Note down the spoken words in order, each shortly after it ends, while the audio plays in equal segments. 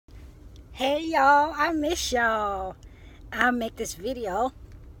Hey y'all, I miss y'all. I'll make this video.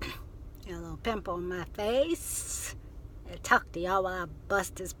 Got a little pimple on my face. I'll talk to y'all while I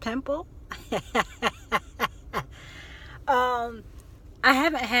bust this pimple. I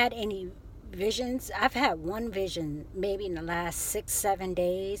haven't had any visions. I've had one vision maybe in the last 6-7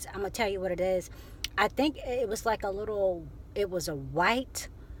 days. I'm gonna tell you what it is. I think it was like it was a white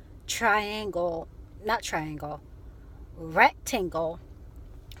triangle, not triangle, rectangle,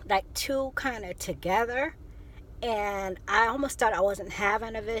 like two kind of together, and I almost thought I wasn't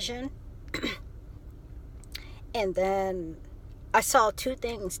having a vision. And then I saw two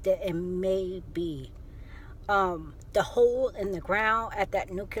things that it may be. The hole in the ground at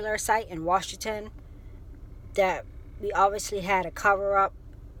that nuclear site in Washington that we obviously had a cover up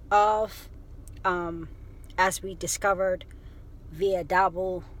of, as we discovered via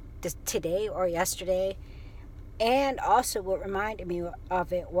double today or yesterday. And also what reminded me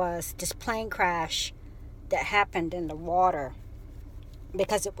of it was this plane crash that happened in the water,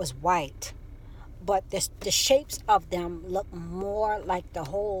 because it was white. But the shapes of them look more like the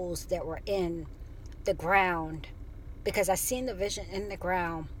holes that were in the ground, because I seen the vision in the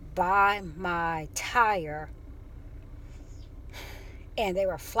ground by my tire, and they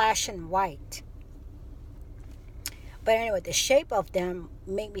were flashing white. But anyway, the shape of them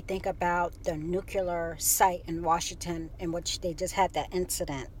made me think about the nuclear site in Washington in which they just had that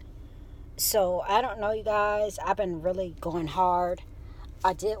incident. So I don't know, you guys. I've been really going hard.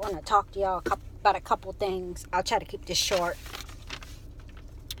 I did want to talk to y'all about a couple things. I'll try to keep this short.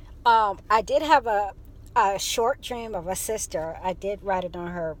 I did have a short dream of a sister. I did write it on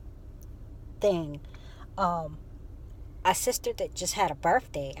her thing. A sister that just had a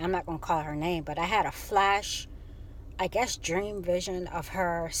birthday. I'm not going to call her name, but I had a flash, I guess, dream vision of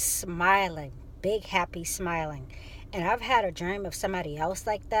her smiling, big, happy smiling. And I've had a dream of somebody else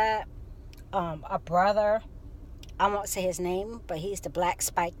like that. A brother. I won't say his name, but he's the Black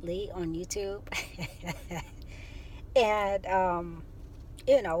Spike Lee on YouTube. And,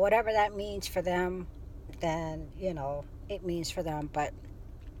 whatever that means for them, then, it means for them. But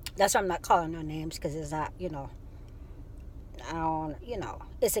that's why I'm not calling no names, because it's not,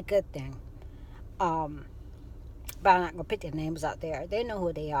 it's a good thing. But I'm not going to put their names out there. They know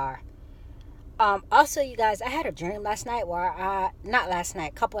who they are. Also, you guys, I had a dream last night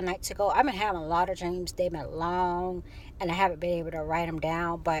a couple of nights ago. I've been having a lot of dreams. They've been long, and I haven't been able to write them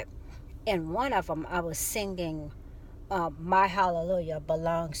down. But in one of them, I was singing My Hallelujah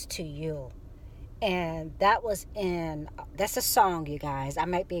Belongs to You. And that's a song, you guys. I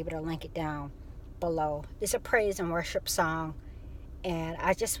might be able to link it down below. It's a praise and worship song. And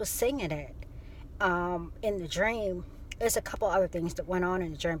I just was singing it in the dream. There's a couple other things that went on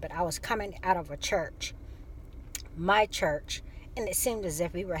in the dream, but I was coming out of a church, my church, and it seemed as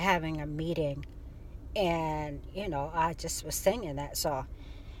if we were having a meeting, and, I just was singing that song.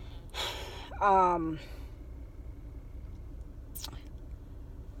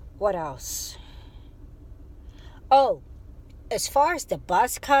 What else? Oh, as far as the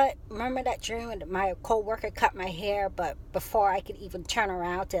buzz cut, remember that dream when my co-worker cut my hair, but before I could even turn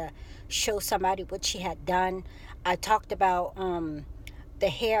around to show somebody what she had done, I talked about the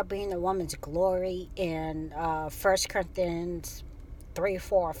hair being the woman's glory in 1 Corinthians 3,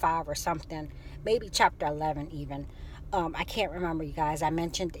 4, or 5 or something, maybe chapter 11 even. I can't remember, you guys. I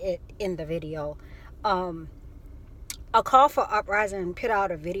mentioned it in the video. A Call for Uprising put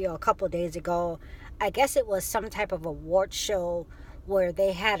out a video a couple days ago. I guess it was some type of award show where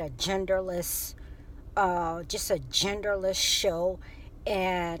they had a genderless show.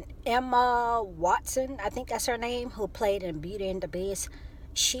 And Emma Watson, I think that's her name, who played in Beauty and the Beast,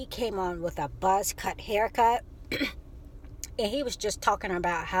 she came on with a buzz cut haircut. And he was just talking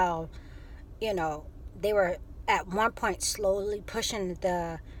about how, they were at one point slowly pushing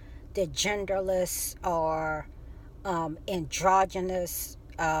the genderless or androgynous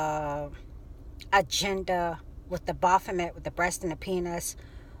agenda with the Baphomet, with the breast and the penis,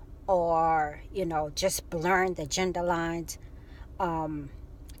 or, just blurring the gender lines,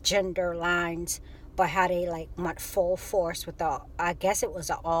 but how they went full force with I guess it was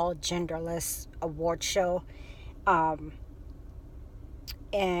an all genderless award show.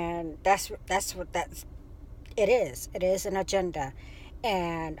 And that's what it is. It is an agenda.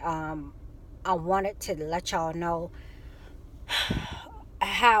 And I wanted to let y'all know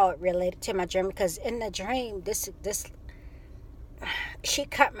how it related to my dream, because in the dream, this she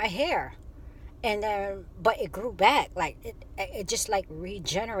cut my hair, and then but it grew back, it just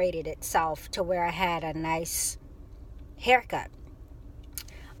regenerated itself to where I had a nice haircut.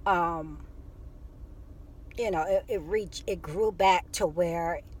 It grew back to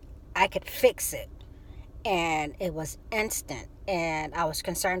where I could fix it. And it was instant. And I was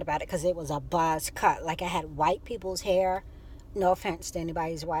concerned about it because it was a buzz cut. Like I had white people's hair. No offense to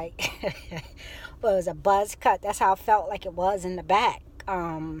anybody's white. But it was a buzz cut. That's how I felt like it was in the back.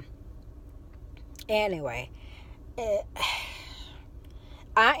 Anyway. It,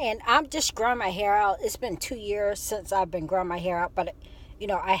 I'm just growing my hair out. It's been 2 years since I've been growing my hair out. But,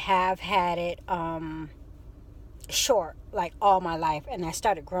 I have had it short like all my life, and I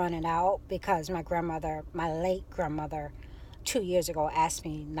started growing it out because my late grandmother 2 years ago asked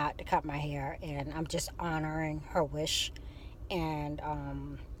me not to cut my hair, and I'm just honoring her wish. And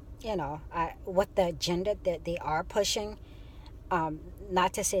with the agenda that they are pushing,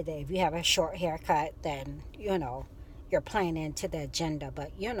 not to say that if you have a short haircut then you're playing into the agenda,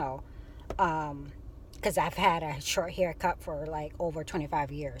 but because I've had a short haircut for like over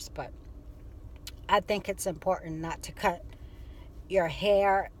 25 years, but I think it's important not to cut your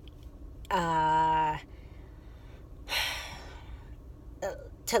hair to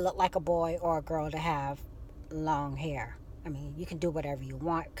look like a boy or a girl to have long hair. I mean, you can do whatever you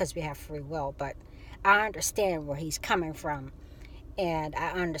want because we have free will, but I understand where he's coming from, and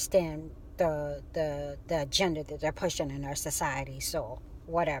I understand the agenda that they're pushing in our society. So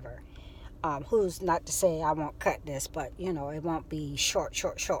whatever. Who's not to say I won't cut this, but it won't be short.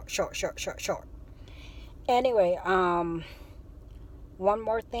 Anyway, one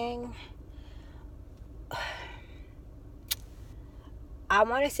more thing. I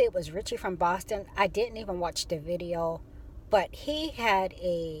want to say it was Richie from Boston. I didn't even watch the video, but he had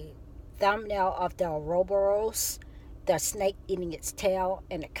a thumbnail of the Oroboros, the snake eating its tail,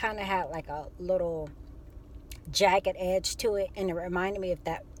 and it kind of had like a little jagged edge to it, and it reminded me of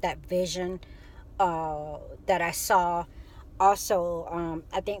that vision that I saw. Also,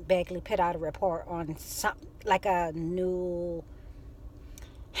 I think Begley put out a report on some like a new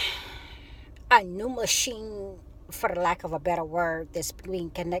machine, for the lack of a better word, that's being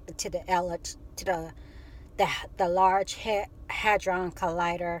connected to the Large Hadron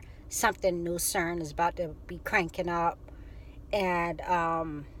Collider. Something new CERN is about to be cranking up, and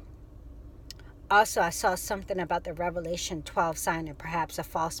also I saw something about the Revelation 12 sign and perhaps a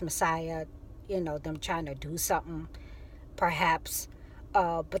false Messiah. Them trying to do something, perhaps.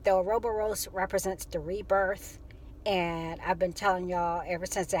 But the Oroboros represents the rebirth. And I've been telling y'all ever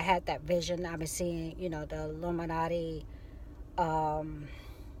since I had that vision, I've been seeing, the Illuminati,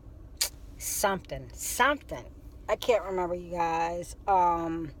 something. I can't remember, you guys.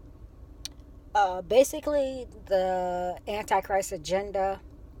 Basically the Antichrist agenda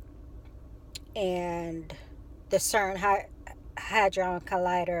and the CERN Hadron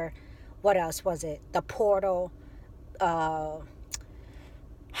Collider. What else was it? The portal, the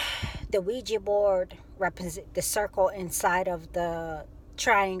Ouija board represent the circle inside of the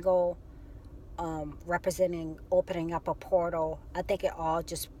triangle, representing opening up a portal. I think it all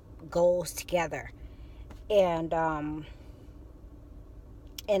just goes together, and I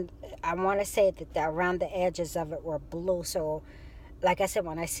want to say that around the edges of it were blue. So, like I said,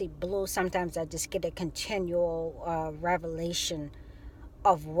 when I see blue, sometimes I just get a continual revelation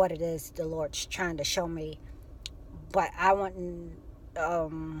of what it is the Lord's trying to show me. But I wouldn't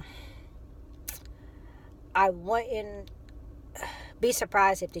be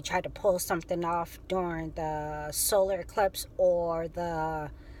surprised if they tried to pull something off during the solar eclipse or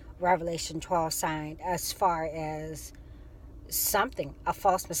the Revelation 12 sign, as far as something, a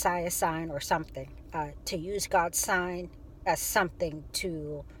false Messiah sign or something, to use God's sign as something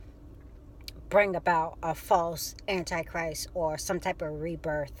to bring about a false Antichrist or some type of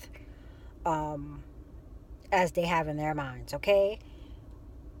rebirth, as they have in their minds. Okay,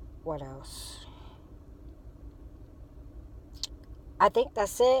 what else? I think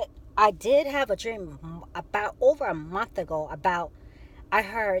that's it. I did have a dream about over a month ago about, I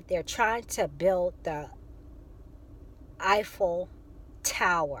heard they're trying to build the Eiffel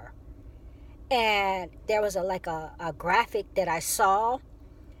Tower, and there was a graphic that I saw,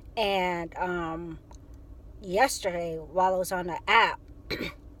 and yesterday while I was on the app,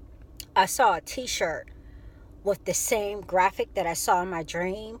 I saw a t-shirt with the same graphic that I saw in my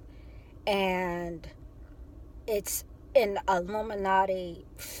dream, and it's an Illuminati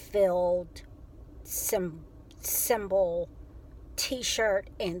filled symbol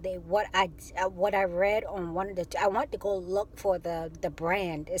t-shirt, and what I read on one of the, I want to go look for the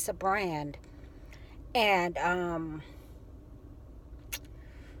brand. It's a brand, and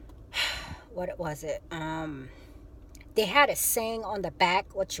what was it? They had a saying on the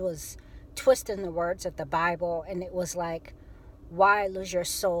back which was twisting the words of the Bible, and it was like, why lose your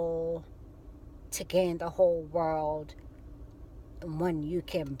soul to gain the whole world when you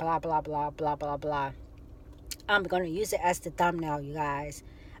can blah blah blah blah blah blah. I'm gonna use it as the thumbnail, you guys.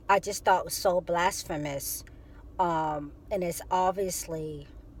 I just thought it was so blasphemous. And it's obviously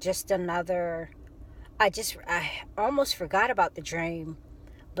just another. I almost forgot about the dream,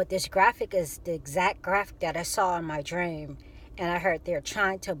 but this graphic is the exact graphic that I saw in my dream. And I heard they're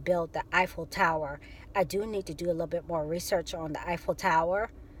trying to build the Eiffel Tower. I do need to do a little bit more research on the Eiffel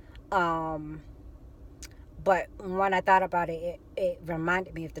Tower. Um, but when I thought about it, it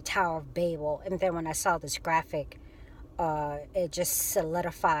reminded me of the Tower of Babel. And then when I saw this graphic, it just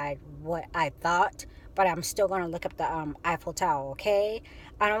solidified what I thought. But I'm still going to look up the Eiffel Tower, okay?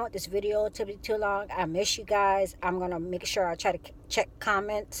 I don't want this video to be too long. I miss you guys. I'm going to make sure I try to check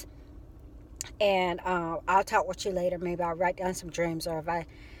comments. And I'll talk with you later. Maybe I'll write down some dreams. Or if I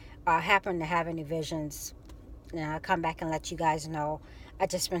happen to have any visions, I'll come back and let you guys know. I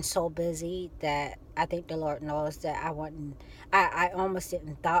just been so busy that I think the Lord knows that I almost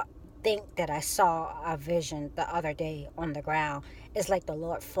didn't think that I saw a vision the other day on the ground. It's like the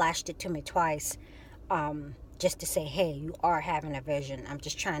Lord flashed it to me twice, just to say, hey, you are having a vision. I'm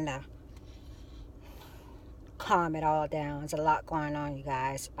just trying to calm it all down. There's a lot going on, you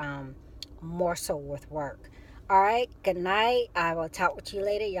guys, more so with work. All right, good night. I will talk with you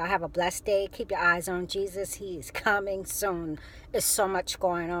later. Y'all have a blessed day. Keep your eyes on Jesus. He is coming soon. There's so much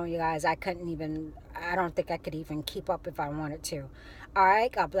going on, you guys. I don't think I could even keep up if I wanted to. All right,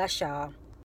 God bless y'all.